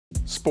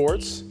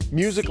Sports,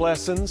 music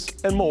lessons,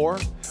 and more.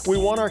 We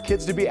want our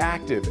kids to be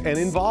active and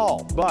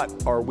involved,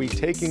 but are we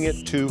taking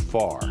it too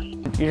far?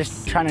 You're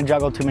just trying to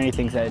juggle too many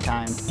things at a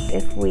time.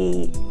 If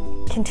we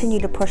continue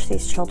to push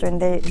these children,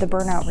 the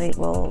burnout rate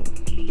will,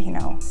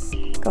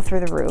 go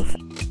through the roof.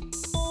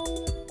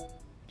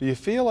 Do you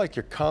feel like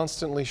you're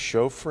constantly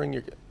chauffeuring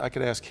your, I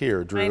could ask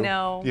here, Drew. I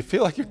know. Do you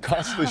feel like you're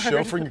constantly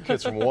chauffeuring your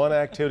kids from one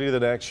activity to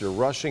the next? You're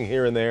rushing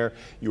here and there.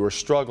 You are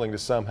struggling to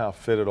somehow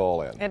fit it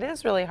all in. It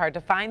is really hard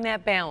to find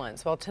that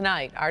balance. Well,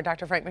 tonight, our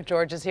Dr. Frank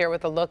McGeorge is here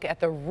with a look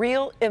at the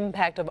real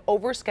impact of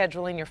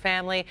overscheduling your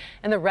family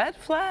and the red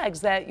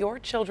flags that your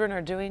children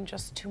are doing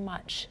just too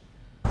much.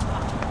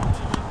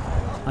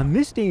 On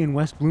this day in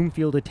West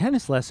Bloomfield, a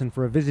tennis lesson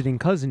for a visiting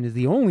cousin is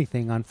the only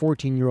thing on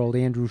 14-year-old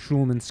Andrew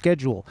Schulman's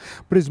schedule.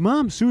 But his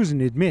mom, Susan,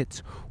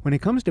 admits when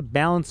it comes to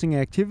balancing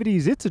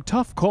activities, it's a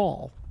tough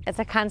call. It's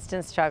a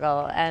constant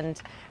struggle,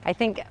 and I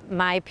think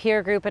my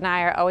peer group and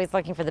I are always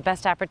looking for the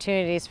best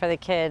opportunities for the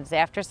kids.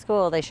 After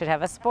school, they should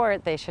have a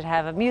sport, they should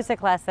have a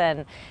music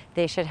lesson,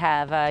 they should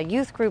have a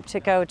youth group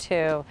to go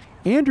to.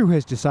 Andrew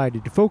has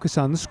decided to focus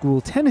on the school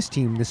tennis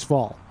team this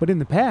fall, but in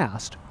the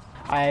past,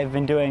 I've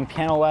been doing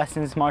piano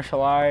lessons,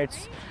 martial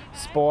arts,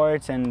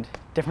 sports, and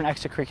different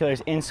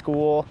extracurriculars in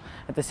school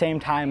at the same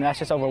time. And that's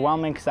just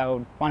overwhelming because I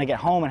would want to get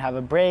home and have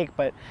a break,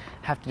 but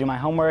have to do my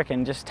homework,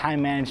 and just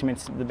time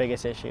management's the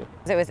biggest issue.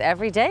 It was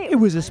every day. It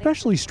was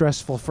especially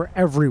stressful for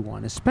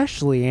everyone,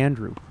 especially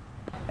Andrew.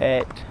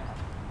 It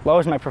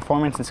lowers my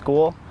performance in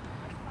school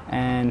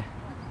and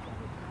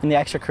in the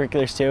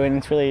extracurriculars too, and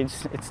it's really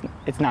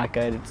it's not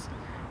good. It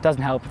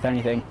doesn't help with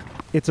anything.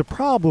 It's a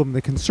problem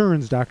that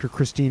concerns Dr.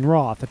 Christine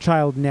Roth, a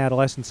child and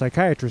adolescent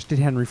psychiatrist at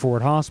Henry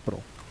Ford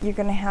Hospital. You're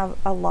going to have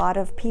a lot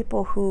of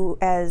people who,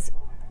 as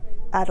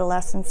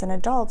adolescents and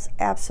adults,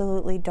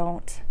 absolutely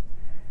don't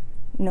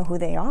know who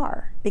they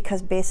are,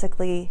 because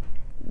basically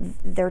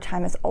their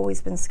time has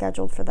always been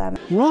scheduled for them.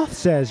 Roth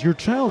says your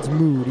child's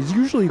mood is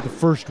usually the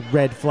first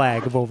red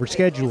flag of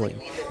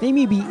overscheduling. They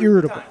may be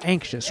irritable,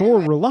 anxious,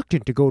 or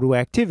reluctant to go to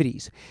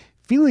activities.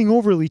 Feeling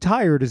overly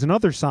tired is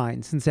another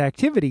sign, since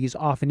activities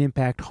often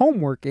impact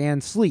homework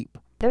and sleep.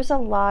 There's a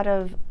lot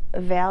of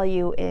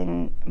value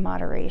in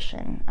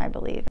moderation, I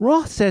believe.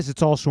 Roth says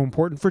it's also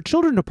important for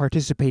children to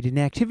participate in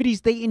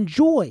activities they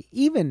enjoy,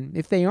 even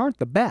if they aren't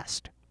the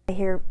best. I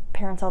hear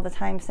parents all the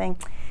time saying,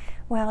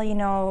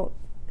 well,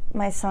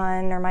 my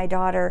son or my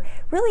daughter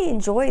really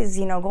enjoys,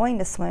 going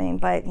to swimming,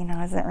 but,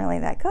 isn't really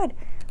that good.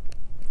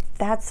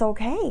 That's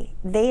okay.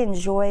 They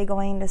enjoy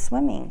going to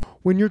swimming.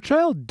 When your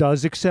child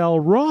does excel,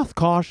 Roth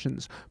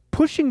cautions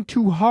pushing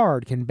too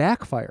hard can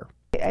backfire.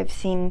 I've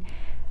seen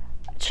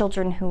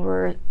children who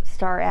were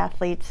star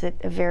athletes at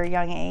a very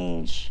young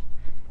age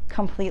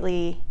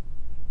completely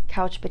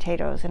couch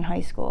potatoes in high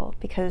school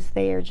because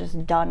they are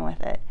just done with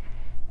it.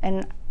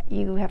 And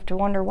you have to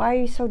wonder, why are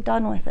you so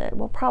done with it?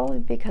 Well, probably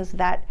because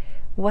that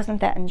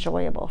wasn't that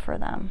enjoyable for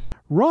them.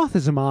 Roth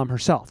is a mom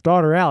herself.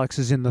 Daughter Alex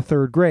is in the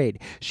 3rd grade.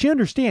 She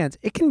understands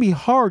it can be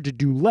hard to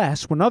do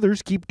less when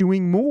others keep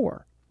doing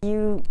more.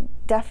 You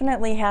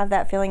definitely have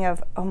that feeling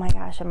of, oh my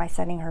gosh, am I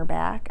setting her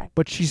back?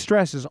 But she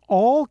stresses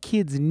all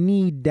kids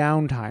need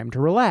downtime to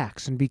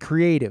relax and be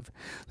creative.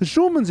 The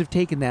Schulmans have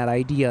taken that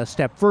idea a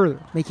step further,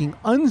 making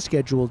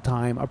unscheduled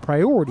time a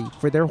priority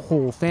for their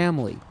whole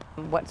family.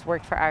 What's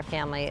worked for our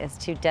family is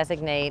to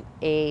designate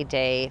a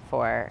day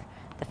for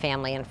the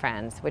family and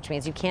friends, which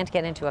means you can't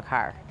get into a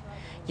car.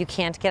 You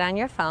can't get on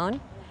your phone.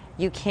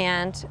 You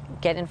can't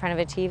get in front of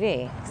a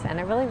TV. And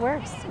it really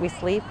works. We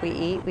sleep, we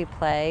eat, we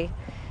play.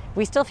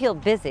 We still feel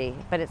busy,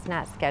 but it's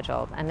not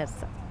scheduled, and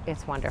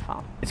it's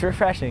wonderful. It's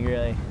refreshing,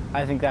 really.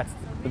 I think that's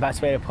the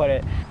best way to put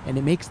it. And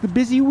it makes the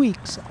busy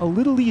weeks a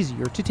little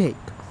easier to take.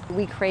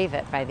 We crave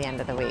it by the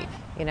end of the week.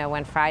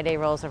 When Friday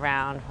rolls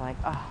around, we're like,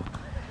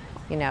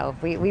 oh,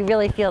 we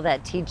really feel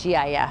that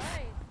TGIF.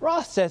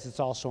 Roth says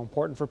it's also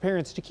important for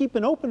parents to keep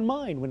an open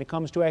mind when it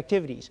comes to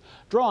activities.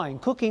 Drawing,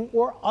 cooking,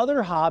 or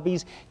other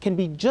hobbies can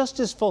be just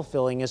as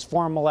fulfilling as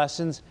formal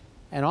lessons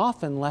and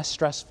often less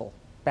stressful.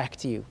 Back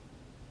to you.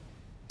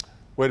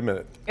 Wait a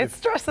minute. It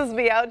stresses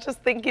me out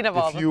just thinking of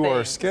all the things. If you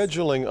are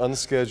scheduling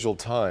unscheduled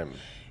time,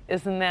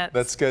 isn't that?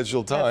 That's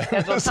scheduled time.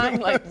 That's scheduled time,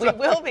 like we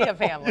will be a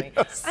family.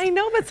 Yes. I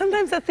know, but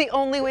sometimes that's the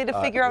only way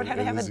to figure out how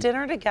to have a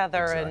dinner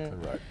together. Exactly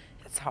and right.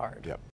 it's hard. Yep.